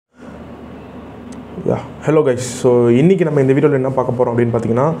Hello guys. So இன்றைக்கி நம்ம இந்த வீடியோவில் என்ன பார்க்க போகிறோம் அப்படின்னு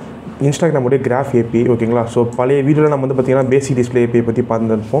பார்த்தீங்கன்னா இன்ஸ்டாகிராமுடைய கிராஃப் ஏபி ஓகேங்களா. ஸோ பழைய வீடியோவில் நம்ம வந்து பார்த்திங்கன்னா பேசிக் டிஸ்பிளே ஏபியை பற்றி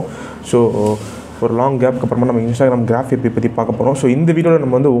பார்த்துருப்போம். ஸோ ஒரு லாங் கேப்க்கு அப்புறமா நம்ம இன்ஸ்டாகிராம் கிராஃப் ஏபி பற்றி பார்க்க போகிறோம். ஸோ இந்த வீடியோவில்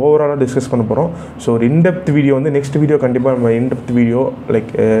நம்ம வந்து ஓவராலாக டிஸ்கஸ் பண்ண போகிறோம். ஸோ ஒரு இன்டெப்த் வீடியோ வந்து நெக்ஸ்ட் வீடியோ கண்டிப்பாக நம்ம இன்டெப்த் வீடியோ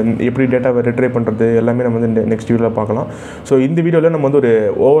லைக் எப்படி டேட்டாவை ரிட்ரைவ் பண்ணுறது எல்லாமே நம்ம வந்து நெக்ஸ்ட் வீடியோவில் பார்க்கலாம். ஸோ இந்த வீடியோவில் நம்ம வந்து ஒரு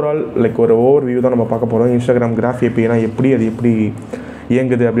ஓவரால் லைக் ஒரு ஓவர் வியூ தான் நம்ம பார்க்க போகிறோம். இன்ஸ்டாகிராம் கிராஃப் ஏபினா எப்படி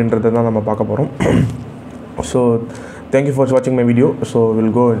இயங்குது அப்படின்றத தான் நம்ம பார்க்க போகிறோம். ஸோ தேங்க்யூ ஃபார் வாட்சிங் my video. So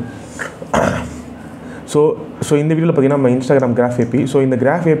will go so இந்த வீடியோவில் பார்த்தீங்கன்னா நம்ம இன்ஸ்டாகிராம் கிராஃப் ஏபி. ஸோ இந்த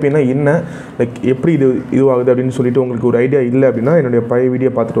கிராஃப் ஏபினா என்ன, லைக் எப்படி இதுவாகுது அப்படின்னு சொல்லிட்டு உங்களுக்கு ஒரு ஐடியா இல்லை அப்படின்னா என்னுடைய பழைய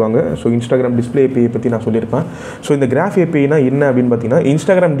வீடியோ பார்த்துட்டு வாங்க. ஸோ இன்ஸ்டாகிராம் டிஸ்பிளே ஏபியை பற்றி நான் சொல்லியிருப்பேன். ஸோ இந்த கிராஃப் ஏபினா என்ன அப்படின்னு பார்த்தீங்கன்னா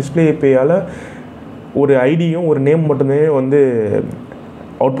இன்ஸ்டாகிராம் டிஸ்பிளே ஏபியால் ஒரு ஐடியும் ஒரு நேம் மட்டுமே வந்து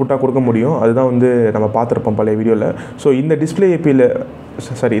அவுட்புட்டாக கொடுக்க முடியும். அதுதான் வந்து நம்ம பார்த்துருப்போம் பழைய வீடியோவில். ஸோ இந்த டிஸ்பிளே ஏபியில்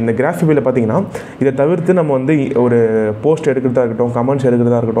இந்த கிராஃப் ஏபியில் பார்த்தீங்கன்னா இதை தவிர்த்து நம்ம வந்து ஒரு போஸ்ட் எடுக்கிறதா இருக்கட்டும், கமெண்ட்ஸ்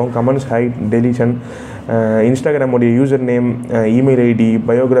எடுக்கிறதா இருக்கட்டும், comments height deletion, இன்ஸ்டாகிராமுடைய user name, email ID,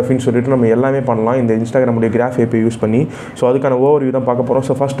 பயோகிராஃபின்னு சொல்லிட்டு நம்ம எல்லாமே பண்ணலாம் இந்த இன்ஸ்டாகிராமுடைய கிராஃப் ஏபி யூஸ் பண்ணி. ஸோ அதுக்கான ஓவர் வியூ தான் பார்க்க போகிறோம்.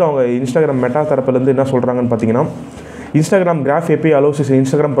 ஸோ ஃபஸ்ட்டு அவங்க இன்ஸ்டாகிராம் மெட்டா தரப்புலேருந்து என்ன சொல்கிறாங்கன்னு பார்த்தீங்கன்னா Instagram graph AB allows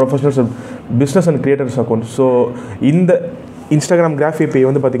Instagram professionals business and creators account. So இந்த இன்ஸ்டாகிராம் கிராஃப் ஏபி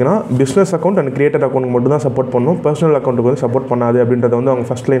வந்து பார்த்திங்கன்னா business account and creator account மட்டும் தான் சப்போர்ட் பண்ணும், பர்சனல் அக்கௌண்ட்டுக்கு வந்து சப்போர்ட் பண்ணாது அப்படின்றத வந்து அவங்க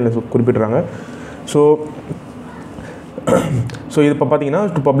ஃபஸ்ட் லைனில் குறிப்பிட்றாங்க. ஸோ இது இப்போ பார்த்தீங்கன்னா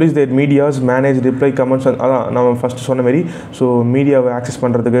to publish there medias manage reply comments, அதான் நம்ம ஃபஸ்ட்டு சொன்ன மாதிரி. ஸோ மீடியாவை ஆக்சஸ்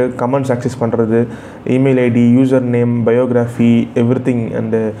பண்ணுறதுக்கு, கமெண்ட்ஸ் ஆக்சஸ் பண்ணுறது, email ID, user name, biography, everything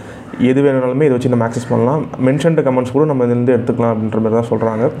and எது வேணுனாலுமே இதை வச்சு நம்ம ஆக்சஸ் பண்ணலாம். மென்ஷன்டு கமெண்ட்ஸ் கூட நம்ம இதுலேருந்து எடுத்துக்கலாம் அப்படின்ற மாதிரி தான்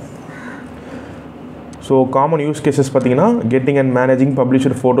சொல்கிறாங்க. ஸோ காமன் யூஸ் கேசஸ் பார்த்தீங்கன்னா getting and managing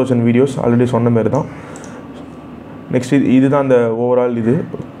published photos and videos already சொன்ன மாதிரி தான். நெக்ஸ்ட் இதுதான் அந்த ஓவரால் இது.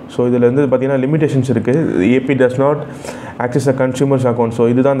 ஸோ இதில் வந்து பார்த்திங்கன்னா லிமிடேஷன்ஸ் இருக்குது. AB does not access a consumers account. So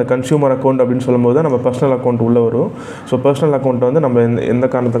இதுதான் அந்த கன்சியூமர் அக்கௌண்ட் அப்படின்னு சொல்லும்போது தான் நம்ம பர்சனல் அக்கௌண்ட் உள்ளே வரும். ஸோ பர்சனல் அக்கௌண்ட்டை வந்து நம்ம எந்த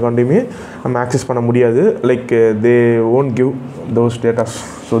காரணத்துக்காண்டியுமே நம்ம ஆக்சஸ் பண்ண முடியாது. Like they won't give those datas.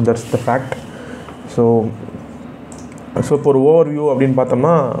 So that's the fact. So இப்போ ஒரு ஓவர் வியூ அப்படின்னு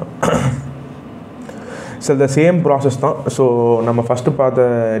பார்த்தோம்னா த சேம் ப்ராசஸ் தான். ஸோ நம்ம ஃபஸ்ட்டு பார்த்த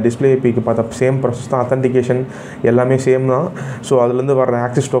டிஸ்பிளே ஏபிக்கு பார்த்த சேம் ப்ராசஸ் தான். அத்தன்டிகேஷன் எல்லாமே சேம் தான். ஸோ அதுலேருந்து வர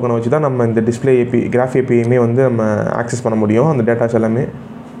ஆக்சஸ் டோக்கனை வச்சு தான் நம்ம இந்த டிஸ்பிளே ஏபி கிராஃப் ஏபியுமே வந்து நம்ம ஆக்சஸ் பண்ண முடியும் அந்த டேட்டாஸ் எல்லாமே.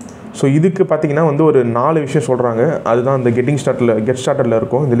 ஸோ இதுக்கு பார்த்திங்கன்னா வந்து ஒரு 4 விஷயம் சொல்கிறாங்க. அதுதான் இந்த கெட் ஸ்டார்டரில்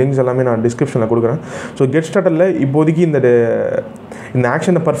இருக்கும். இந்த லிங்க்ஸ் எல்லாமே நான் டிஸ்கிரிப்ஷனில் கொடுக்குறேன். ஸோ கெட் ஸ்டார்டரில் இப்போதைக்கு இந்த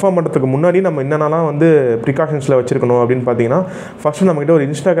ஆக்ஷனை பர்ஃபார்ம் பண்ணுறதுக்கு முன்னாடி நம்ம என்னென்னலாம் வந்து ப்ரிகாஷன்ஸில் வச்சுருக்கணும் அப்படின்னு பார்த்தீங்கன்னா ஃபஸ்ட்டு நம்மகிட்ட ஒரு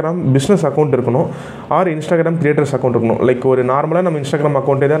இன்ஸ்டாகிராம் பிஸ்னஸ் அக்கௌண்ட் இருக்கணும், ஆர் இன்ஸ்டாகிராம் கிரியேட்டர்ஸ் அக்கௌண்ட் இருக்கணும். லைக் ஒரு நார்மலாக நம்ம இன்ஸ்டாகிராம்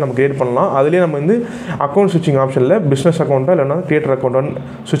அக்கௌண்ட்டே தான் நம்ம கிரியேட் பண்ணலாம். அதுலேயே நம்ம வந்து அக்கௌண்ட் ஸ்விட்சிங் ஆப்ஷனில் பிஸ்னஸ் அக்கௌண்ட்டாக இல்லைனா கிரியேட்டர் அக்கௌண்ட்டான்னு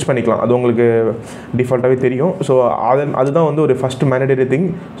ஸ்விட்ச் பண்ணிக்கலாம். அது உங்களுக்கு டிஃபால்ட்டாகவே தெரியும். ஸோ அதுதான் வந்து ஒரு ஃபஸ்ட்டு மேண்டேட்டரி திங்.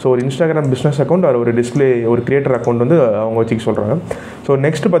 ஸோ ஒரு இன்ஸ்டாகிராம் பிஸ்னஸ் அக்கௌண்ட் ஆர் ஒரு ஒரு கிரியேட்டர் அக்கௌண்ட் வந்து அவங்க வச்சுக்க சொல்கிறாங்க. ஸோ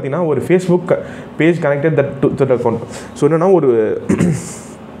நெக்ஸ்ட்டு பார்த்தீங்கன்னா ஒரு Facebook page connected that account. So என்னென்னா ஒரு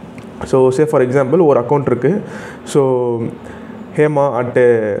சே ஃபார் எக்ஸாம்பிள் ஒரு அக்கௌண்ட் இருக்குது. ஸோ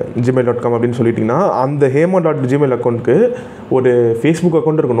hema@gmail.com அப்படின்னு சொல்லிட்டிங்கன்னா அந்த hema.gmail அக்கௌண்ட்டுக்கு ஒரு ஃபேஸ்புக்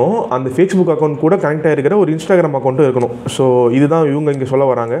அக்கௌண்ட் இருக்கணும். அந்த ஃபேஸ்புக் அக்கௌண்ட் கூட கனெக்ட் ஆகிருக்கிற ஒரு இன்ஸ்டாகிராம் அக்கௌண்ட்டும் இருக்கணும். ஸோ இதுதான் இவங்க இங்கே சொல்ல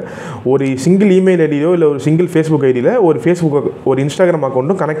வராங்க. ஒரு சிங்கிள் இமெயில் ஐடியோ இல்லை ஒரு சிங்கிள் ஃபேஸ்புக் ஐடியில் ஒரு இன்ஸ்டாகிராம்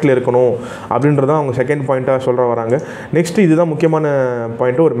அக்கௌண்ட்டும் கனெக்டில் இருக்கணும் அப்படின்றதான் அவங்க செகண்ட் பாயிண்ட்டாக சொல்ல வராங்க. நெக்ஸ்ட்டு இதுதான் முக்கியமான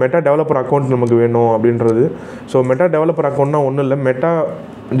பாயிண்ட்டு, ஒரு மெட்டா டெவலப்பர் அக்கௌண்ட் நமக்கு வேணும் அப்படின்றது. ஸோ மெட்டா டெவலப்பர் அக்கௌண்ட்னா ஒன்றும் இல்லை, மெட்டா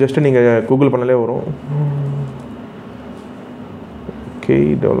ஜஸ்ட்டு நீங்கள் கூகுள் பண்ணாலே வரும்.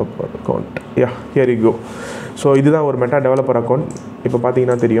 Developer account, here you go. So இதுதான் ஒரு மெட்டா டெவலப்பர் அக்கௌண்ட். இப்போ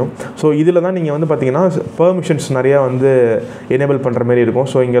பார்த்தீங்கன்னா தெரியும். ஸோ இதில் தான் நீங்கள் வந்து பார்த்தீங்கன்னா பெர்மிஷன்ஸ் நிறையா வந்து எனேபிள் பண்ணுற மாதிரி இருக்கும்.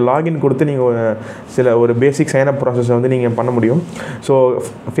 ஸோ இங்கே லாகின் கொடுத்து நீங்கள் ஒரு பேசிக் சைனப் ப்ராசஸை வந்து நீங்கள் பண்ண முடியும். ஸோ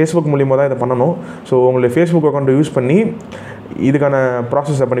ஃபேஸ்புக் மூலிமா தான் இதை பண்ணணும். ஸோ உங்களுடைய ஃபேஸ்புக் அக்கௌண்ட்டை யூஸ் பண்ணி இதுக்கான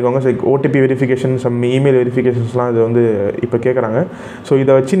ப்ராசஸை பண்ணிக்கோங்க. ஸோ ஓடிபி வெரிஃபிகேஷன், இமெயில் வெரிஃபிகேஷன்ஸ்லாம் இது வந்து இப்போ கேட்குறாங்க. ஸோ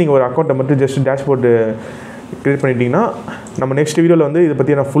இதை வச்சு நீங்கள் ஒரு அக்கௌண்ட்டை மட்டும் ஜஸ்ட் டேஷ்போர்டு க்ரியேட் பண்ணிட்டீங்கன்னா நம்ம நெக்ஸ்ட் வீடியோவில் வந்து இதை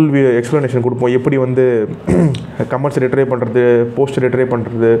பற்றி நான் ஃபுல் எக்ஸ்ப்ளனேஷன் கொடுப்போம். எப்படி வந்து கமெண்ட்ஸ் ரிட்ரைவ் பண்ணுறது, போஸ்ட் ரிட்ரைவ்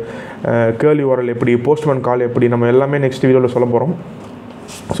பண்ணுறது, கேர்லி URL எப்படி, போஸ்ட்மேன் கால் எப்படி, நம்ம எல்லாமே நெக்ஸ்ட் வீடியோவில் சொல்ல போகிறோம்.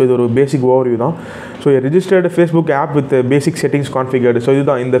 ஸோ இது ஒரு பேசிக் ஓவர்வியூ தான். So registered Facebook app with basic settings configured. So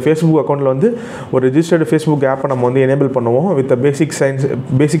இதுதான் இந்த ஃபேஸ்புக் அக்கௌண்ட்டில் வந்து ஒரு ரிஜிஸ்டர்டு ஃபேஸ்புக் ஆப்பை நம்ம வந்து எனேபிள் பண்ணுவோம் with basic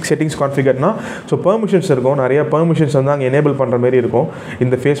settings கான்ஃபிகர்னா. So permissions இருக்கும், நிறைய பெர்மிஷன்ஸ் வந்து அங்கே எனேபிள் பண்ணுற மாதிரி இருக்கும்.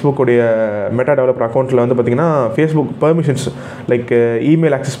 இந்த ஃபேஸ்புக்குடைய மெட்டா டெவலப்பர் அக்கௌண்ட்டில் வந்து பார்த்திங்கன்னா Facebook permissions like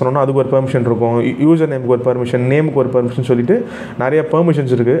email access பண்ணோன்னா அதுக்கு ஒரு பெர்மிஷன் இருக்கும், யூசர் நேமுக்கு ஒரு பெர்மிஷன், நேமுக்கு ஒரு பெர்மிஷன் சொல்லிட்டு நிறைய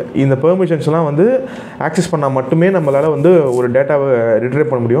பெர்மிஷன்ஸ் இருக்குது. இந்த பெர்மிஷன்ஸ்லாம் வந்து ஆக்சஸ் பண்ணால் மட்டுமே நம்மளால் வந்து ஒரு டேட்டாவை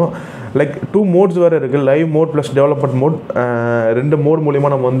ரிட்ரைவ் பண்ண முடியும். லைக் 2 மோட்ஸ் வேறு இருக்குது, live mode plus development mode. 2 mode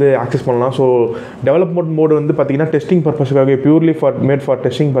மூலிமா நம்ம வந்து ஆக்சஸ் பண்ணலாம். ஸோ டெவலப்மெண்ட் மோடு வந்து பார்த்திங்கன்னா டெஸ்டிங் பர்பஸ்க்காக purely made for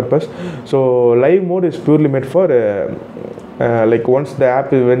testing purpose. So live mode is purely made for like once the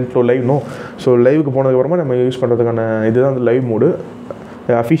app went to live no. So லைவுக்கு போனதுக்கப்புறமா நம்ம யூஸ் பண்ணுறதுக்கான இதுதான் அந்த லைவ் மோடு,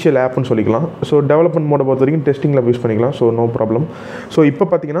 அஃபிஷியல் ஆப்னு சொல்லிக்கலாம். ஸோ டெவலப்மெண்ட் மோடை பொறுத்த வரைக்கும் டெஸ்டிங்கில் யூஸ் பண்ணிக்கலாம். So no problem. ஸோ இப்போ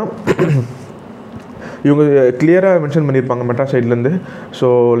பார்த்தீங்கன்னா இவங்க கிளியராக மென்ஷன் பண்ணியிருப்பாங்க மெட்டா சைட்லேருந்து. ஸோ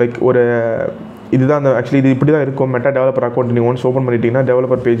லைக் ஒரு இதுதான் அந்த ஆக்சுவலி இது இப்படி தான் இருக்கும். மெட்டா டெவலப்பர் அக்கௌண்ட் நீங்கள் ஒன்ஸ் ஓப்பன் பண்ணிட்டீங்கன்னா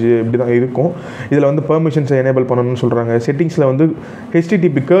டெவலப்பர் பேஜ் இப்படி தான் இருக்கும். இதில் வந்து பெர்மிஷன்ஸை எனேபிள் பண்ணணும்னு சொல்கிறாங்க. செட்டிங்ஸில் வந்து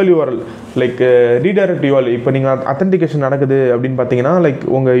HTTP curl URL like redirect URL. இப்போ நீங்கள் அத்தன்டிகேஷன் நடக்குது அப்படின்னு பார்த்தீங்கன்னா லைக்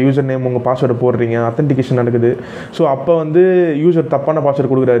உங்கள் யூசர் நேம் உங்கள் பாஸ்வேர்டை போடுறீங்க, அத்தன்டிகேஷன் நடக்குது. ஸோ அப்போ வந்து யூசர் தப்பான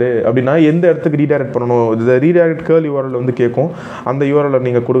பாஸ்வேர்டு கொடுக்குறாரு அப்படின்னா எந்த இடத்துக்கு ரீடைரக்ட் பண்ணணும், இந்த ரீடைரக்ட் curl URL வந்து கேட்கும். அந்த URL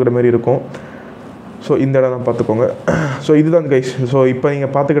நீங்கள் கொடுக்குற மாதிரி இருக்கும். ஸோ இந்த இடம் தான் பார்த்துக்கோங்க. ஸோ இதுதான் கைஸ். ஸோ இப்போ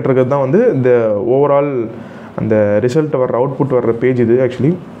நீங்கள் பார்த்துக்கிட்டு இருக்கிறது தான் வந்து இந்த ஓவரால் அந்த ரிசல்ட் வர்ற அவுட்புட் வர்ற பேஜ் இது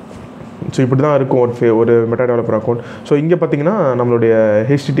ஆக்சுவலி. ஸோ இப்படி தான் இருக்கும் ஒரு மெட்டா டெவலப்பர் அக்கௌண்ட். ஸோ இங்கே பார்த்தீங்கன்னா நம்மளுடைய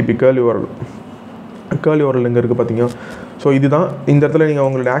HTTP curl URL எங்கே இருக்குது பார்த்தீங்க. ஸோ இதுதான் இந்த இடத்துல நீங்கள்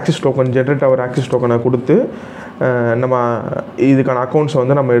உங்களுடைய ஆக்சஸ் டோக்கன் ஜென்ரேட் ஆகிற ஆக்சஸ் டோக்கனை கொடுத்து நம்ம இதுக்கான அக்கௌண்ட்ஸை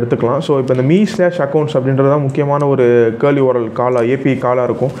வந்து நம்ம எடுத்துக்கலாம். ஸோ இப்போ இந்த me/accounts அப்படின்றது தான் முக்கியமான ஒரு curl URL காலாக API காலாக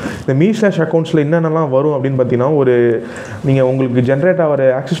இருக்கும். இந்த me/accountsல என்னென்னலாம் வரும் அப்படின்னு பார்த்தீங்கன்னா, ஒரு நீங்கள் உங்களுக்கு ஜென்ரேட்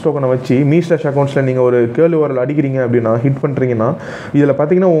ஆகிற ஆக்சஸ் டோக்கனை வச்சு me/accountsல நீங்கள் ஒரு curl URL அடிக்கிறீங்க அப்படின்னா ஹிட் பண்ணுறீங்கன்னா இதில்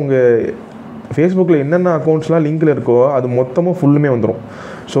பார்த்தீங்கன்னா உங்கள் ஃபேஸ்புக்கில் என்னென்ன அக்கௌண்ட்ஸ்லாம் லிங்கில் இருக்கோ அது மொத்தமும் ஃபுல்லுமே வந்துடும்.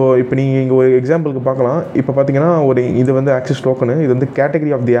 ஸோ இப்போ நீங்கள் இங்கே ஒரு எக்ஸாம்பிளுக்கு பார்க்கலாம். இப்போ பார்த்தீங்கன்னா இது வந்து ஆக்சஸ் டோக்கனு, இது வந்து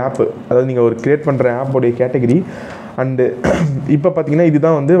கேட்டகரி ஆஃப் தி ஆப், அதாவது நீங்கள் ஒரு க்ரியேட் பண்ணுற ஆப்போடைய கேட்டகரி. அண்டு இப்போ பார்த்தீங்கன்னா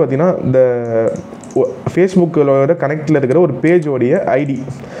இதுதான் வந்து பார்த்தீங்கன்னா இந்த ஃபேஸ்புக்கில் கனெக்டில் இருக்கிற ஒரு பேஜோடைய ஐடி.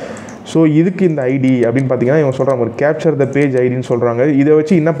 ஸோ இதுக்கு இந்த ஐடி அப்படின்னு பார்த்தீங்கன்னா இவங்க சொல்கிறாங்க ஒரு கேப்சர் த பேஜ் ஐடின்னு சொல்கிறாங்க. இதை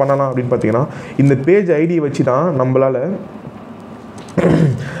வச்சு என்ன பண்ணலாம் அப்படின்னு பார்த்தீங்கன்னா இந்த பேஜ் ஐடியை வச்சு தான்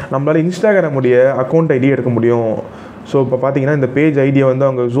நம்மளால் இன்ஸ்டாகிராமுடைய அக்கௌண்ட் ஐடி எடுக்க முடியும். ஸோ இப்போ பார்த்தீங்கன்னா இந்த பேஜ் ஐடியை வந்து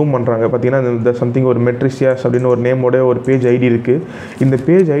அவங்க ஜூம் பண்ணுறாங்க. பார்த்தீங்கன்னா இந்த சம்திங் ஒரு மெட்ரிஷியாஸ் அப்படின்னு ஒரு நேமோட ஒரு பேஜ் ஐடி இருக்குது. இந்த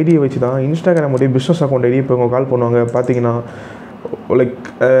பேஜ் ஐடியை வச்சு தான் இன்ஸ்டாகிராமுடைய பிஸ்னஸ் அக்கௌண்ட் ஐடி இப்போ இவங்க கால் பண்ணுவாங்க. பார்த்தீங்கன்னா லைக்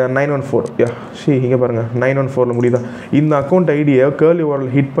 914 இங்கே பாருங்கள் 914 முடியுதா. இந்த அக்கௌண்ட் ஐடியை curl URL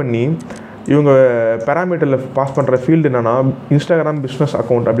ஹிட் பண்ணி இவங்க பேராமீட்டரில் பாஸ் பண்ணுற ஃபீல்டு என்னென்னா இன்ஸ்டாகிராம் பிஸ்னஸ்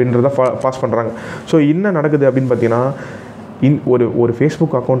அக்கௌண்ட் அப்படின்றத பாஸ் பண்ணுறாங்க. ஸோ என்ன நடக்குது அப்படின்னு பார்த்தீங்கன்னா ஒரு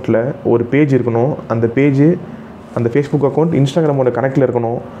ஃபேஸ்புக் அக்கௌண்ட்டில் ஒரு பேஜ் இருக்கணும். அந்த ஃபேஸ்புக் அக்கௌண்ட் இன்ஸ்டாகிராமோட கனெக்டில்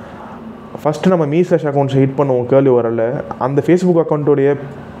இருக்கணும். ஃபஸ்ட்டு நம்ம me/accounts ஹிட் பண்ணுவோம் curl URL. அந்த ஃபேஸ்புக் அக்கௌண்ட்டோடைய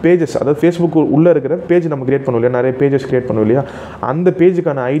பேஜஸ், அதாவது ஃபேஸ்புக் உள்ளே இருக்கிற பேஜ் நம்ம க்ரியேட் பண்ணுவோம் இல்லையா, நிறைய பேஜஸ் க்ரியேட் பண்ணுவோம் இல்லையா, அந்த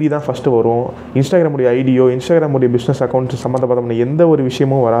பேஜுக்கான ஐடி தான் ஃபஸ்ட்டு வரும். இன்ஸ்டாகிராமுடைய ஐடியோ இன்ஸ்டாகிராமுடைய பிஸ்னஸ் அக்கௌண்ட் சம்மந்தப்பட்ட எந்த ஒரு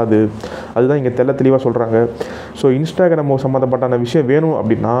விஷயமும் வராது. அதுதான் இங்கே தெளிவாக சொல்கிறாங்க. ஸோ இன்ஸ்டாகிராமோ சம்மந்தப்பட்டான விஷயம் வேணும்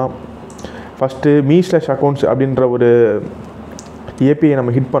அப்படின்னா ஃபஸ்ட்டு me/accounts அப்படின்ற ஒரு ஏபிஐ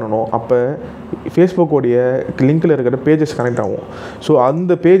நம்ம ஹிட் பண்ணணும். அப்போ ஃபேஸ்புக்கோடைய லிங்கில் இருக்கிற பேஜஸ் கனெக்ட் ஆகும். ஸோ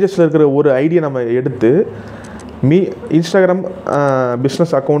அந்த பேஜஸில் இருக்கிற ஒரு ஐடியை நம்ம எடுத்து இன்ஸ்டாகிராம்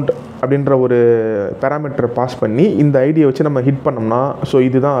பிஸ்னஸ் அக்கௌண்ட் அப்படின்ற ஒரு பேராமீட்டரை பாஸ் பண்ணி இந்த ஐடியை வச்சு நம்ம ஹிட் பண்ணோம்னா ஸோ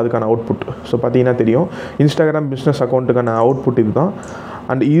இதுதான் அதுக்கான அவுட்புட். ஸோ பார்த்தீங்கன்னா தெரியும் இன்ஸ்டாகிராம் பிஸ்னஸ் அக்கௌண்ட்டுக்கான அவுட்புட் இது தான்.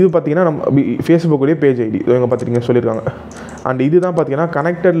 அண்ட் இது பார்த்தீங்கன்னா நம்ம ஃபேஸ்புக்குடைய பேஜ் ஐடி இவங்க பார்த்துருக்கீங்க சொல்லியிருக்காங்க. அண்ட் இது தான் பார்த்தீங்கன்னா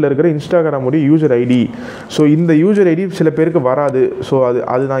கனெக்டடில் இருக்கிற இன்ஸ்டாகிராமுடைய யூசர் ஐடி. ஸோ இந்த யூசர் ஐடி சில பேருக்கு வராது. ஸோ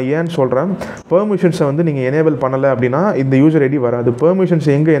அது நான் ஏன்னு சொல்கிறேன், பெர்மிஷன்ஸை வந்து நீங்கள் எனேபிள் பண்ணலை அப்படின்னா இந்த யூசர் ஐடி வராது. பெர்மிஷன்ஸ்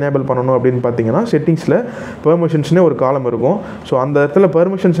எங்கே எனேபிள் பண்ணணும் அப்படின்னு பார்த்தீங்கன்னா செட்டிங்ஸில் பெர்மிஷன்ஸ்னே ஒரு காலம் இருக்கும். ஸோ அந்த இடத்துல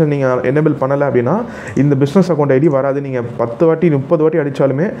பெர்மிஷன்ஸை நீங்கள் எனேபிள் பண்ணலை அப்படின்னா இந்த பிஸ்னஸ் அக்கௌண்ட் ஐடி வராது. நீங்கள் 10 வாட்டி 30 வாட்டி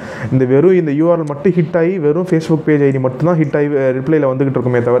அடித்தாலுமே இந்த URL மட்டும் ஹிட் ஆகி வெறும் ஃபேஸ்புக் பேஜ் ஐடி மட்டும்தான் ஹிட் ஆகி ரிப்ளையில் வந்துக்கிட்டு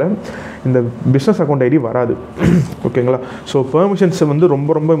இருக்குமே தவிர இந்த பிஸ்னஸ் அக்கௌண்ட் ஐடி வராது. ஓகேங்களா. ஸோ பெர்மிஷன்ஸ் வந்து ரொம்ப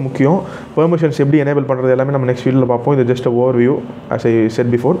ரொம்ப முக்கியம். பெர்மிஷன்ஸ் எப்படி எனேபிள் பண்ணுறது எல்லாமே நம்ம நெக்ஸ்ட் வீடியோவில் பார்ப்போம். இது just over view as I said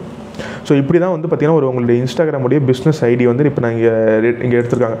before. So இப்படி தான் வந்து பார்த்திங்கன்னா உங்களுடைய இன்ஸ்டாகிராமுடைய பிஸ்னஸ் ஐடி வந்து இப்போ நான் இங்கே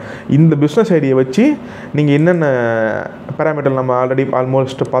எடுத்துருக்காங்க. இந்த பிஸ்னஸ் ஐடியை வச்சு நீங்கள் என்னென்ன பேராமீட்டர் நம்ம ஆல்ரெடி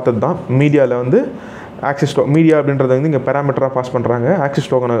ஆல்மோஸ்ட் பார்த்தது தான். மீடியாவில் வந்து ஆக்சஸ் மீடியா அப்படின்றத வந்து இங்கே பேராமீட்டராக பாஸ் பண்ணுறாங்க.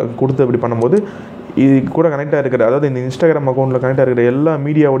 ஆக்சஸ் டோக்கனை கொடுத்து இப்படி பண்ணும்போது இது கூட கனெக்டாக இருக்கிற, அதாவது இந்த இன்ஸ்டாகிராம் அக்கௌண்ட்டில் கனெக்டாக இருக்கிற எல்லா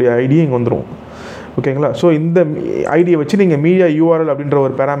மீடியாவுடைய ஐடியும் இங்கே வந்துடும். ஓகேங்களா. ஸோ இந்த ஐடியை வச்சு நீங்கள் மீடியா URL அப்படின்ற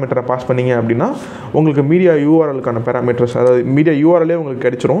ஒரு பேராமீட்டரை பாஸ் பண்ணிங்க அப்படின்னா உங்களுக்கு மீடியா URLக்கான பேராமீட்டர்ஸ், அதாவது மீடியா URLே உங்களுக்கு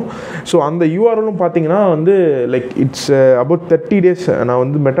கிடைச்சிரும். ஸோ அந்த URLும் பார்த்தீங்கன்னா வந்து லைக் இட்ஸ் அபவுட் 30 days. நான்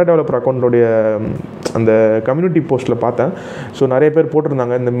வந்து மெட்டா டெவலப்பர் அக்கௌண்ட்டோடைய அந்த கம்யூனிட்டி போஸ்ட்டில் பார்த்தேன். ஸோ நிறைய பேர்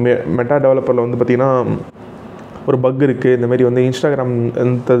போட்டிருந்தாங்க இந்த மெட்டா டெவலப்பரில் வந்து பார்த்திங்கன்னா ஒரு பக் இருக்குது, இந்த மாதிரி வந்து இன்ஸ்டாகிராம்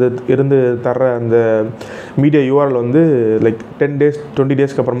இருந்து தர்ற அந்த மீடியா யூஆர்எல் வந்து லைக் 10 days 20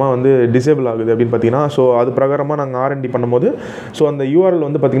 daysக்கு அப்புறமா வந்து டிசேபிள் ஆகுது அப்படின்னு பார்த்தீங்கன்னா, ஸோ அது பிரகாரமாக நாங்கள் ஆர்என்டி பண்ணும்போது ஸோ அந்த யூஆர்எல்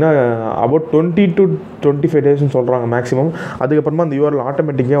வந்து பார்த்திங்கன்னா அபவுட் 20 to 25 daysன்னு சொல்கிறாங்க மேக்ஸிமம். அதுக்கப்புறமா அந்த யூஆர்எல்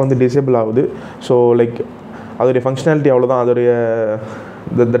ஆட்டோமேட்டிக்காக வந்து டிசேபிள் ஆகுது. ஸோ லைக் அதோடைய ஃபங்க்ஷனாலிட்டி அவ்வளோதான். அதோடைய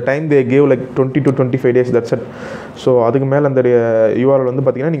the time they gave like 20 to 25 days, that's it. So அதுக்கு மேலே அந்த யூஆர்எல் வந்து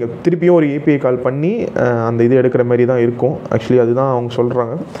பார்த்திங்கன்னா நீங்கள் திருப்பியும் ஒரு ஏபிஐ கால் பண்ணி அந்த இது எடுக்கிற மாதிரி தான் இருக்கும். ஆக்சுவலி அதுதான் அவங்க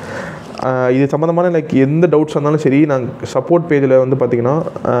சொல்கிறாங்க. இது சம்மந்தமான லைக் எந்த டவுட்ஸ் வந்தாலும் சரி, நாங்கள் சப்போர்ட் பேஜில் வந்து பார்த்திங்கன்னா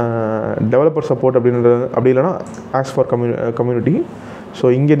டெவலப்பர் சப்போர்ட் அப்படி இல்லைனா ஆஸ் ஃபார் கம்யூனிட்டி. ஸோ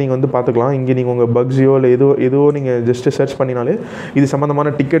இங்கே நீங்கள் வந்து பார்த்துக்கலாம். இங்கே நீங்கள் உங்கள் பக்ஸியோ இல்லை எதுவோ நீங்கள் ஜஸ்ட்டு சர்ச் பண்ணினாலே இது சம்மந்தமான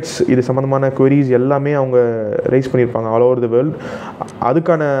டிக்கெட்ஸ், இது சம்மந்தமான queries எல்லாமே அவங்க ரைஸ் பண்ணியிருப்பாங்க ஆல் ஓவர் தி வேர்ல்டு.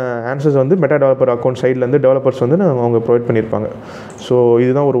 அதுக்கான ஆன்சர்ஸ் வந்து மெட்டா டெவலப்பர் அக்கௌண்ட் சைட்லேருந்து டெவலப்பர்ஸ் வந்து அவங்க ப்ரொவைட் பண்ணியிருப்பாங்க. ஸோ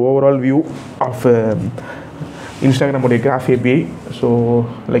இதுதான் ஒரு overall view of இன்ஸ்டாகிராமுடைய graph API. So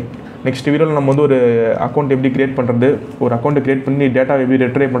like next வீடியோவில் நம்ம வந்து ஒரு அக்கௌண்ட் எப்படி க்ரியேட் பண்ணுறது, ஒரு அக்கௌண்ட்டை க்ரியேட் பண்ணி டேட்டா எப்படி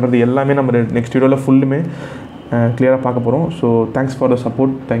ரெட்ரைவ் பண்ணுறது எல்லாமே நம்ம நெக்ஸ்ட் வீடியோவில் ஃபுல்லுமே கிளியராக பார்க்க போகிறோம். So thanks for the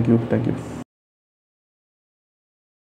support. Thank you.